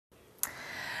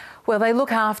Well, they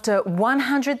look after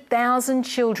 100,000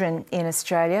 children in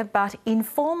Australia, but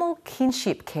informal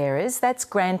kinship carers, that's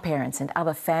grandparents and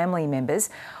other family members,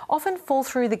 often fall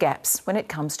through the gaps when it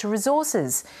comes to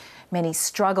resources. Many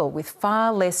struggle with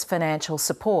far less financial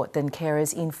support than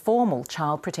carers in formal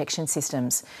child protection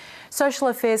systems. Social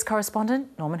Affairs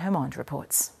correspondent Norman Hermond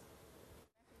reports.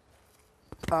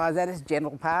 Oh, that is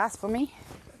general pass for me,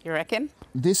 you reckon?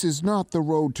 This is not the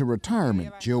road to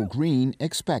retirement Jill Green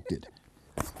expected.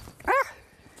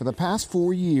 For the past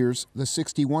 4 years, the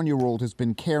 61-year-old has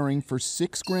been caring for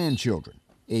 6 grandchildren,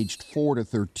 aged 4 to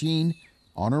 13,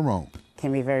 on her own. It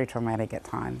can be very traumatic at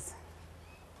times.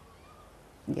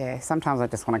 Yeah, sometimes I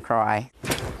just want to cry.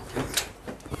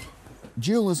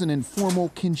 Jill is an informal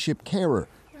kinship carer,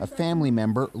 a family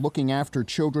member looking after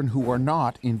children who are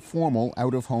not in formal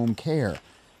out-of-home care.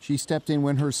 She stepped in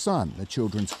when her son, the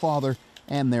children's father,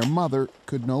 and their mother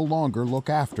could no longer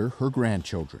look after her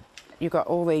grandchildren. You've got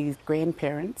all these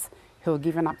grandparents who are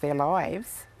giving up their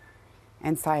lives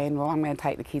and saying, well, I'm going to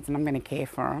take the kids and I'm going to care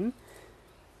for them,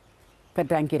 but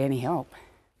don't get any help.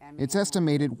 It's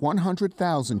estimated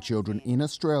 100,000 children in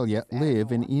Australia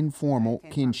live in informal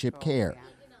kinship care,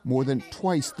 more than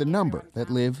twice the number that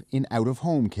live in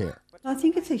out-of-home care. I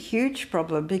think it's a huge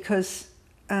problem because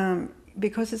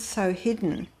it's so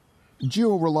hidden.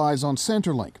 Jill relies on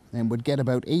Centrelink and would get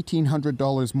about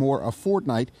 $1,800 more a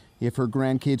fortnight if her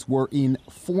grandkids were in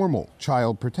formal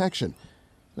child protection.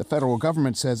 The federal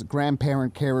government says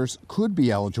grandparent carers could be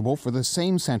eligible for the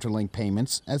same Centrelink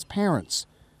payments as parents.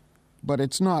 But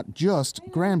it's not just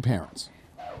grandparents.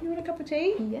 You want a cup of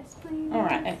tea? Yes, please. All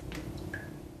right.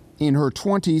 In her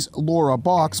 20s, Laura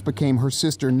Box became her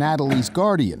sister Natalie's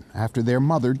guardian after their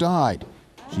mother died.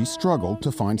 She struggled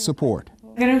to find support.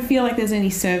 I don't feel like there's any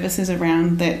services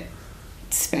around that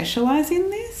specialise in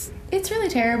this. It's really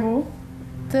terrible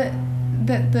that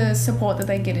the support that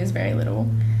they get is very little.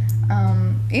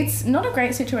 It's not a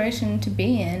great situation to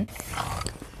be in.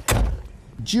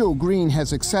 Jill Green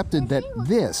has accepted that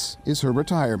this is her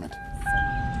retirement.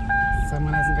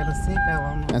 Someone hasn't got a seatbelt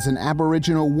on. As an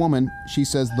Aboriginal woman, she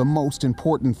says the most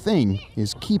important thing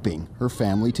is keeping her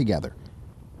family together.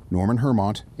 Norman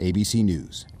Hermond, ABC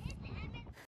News.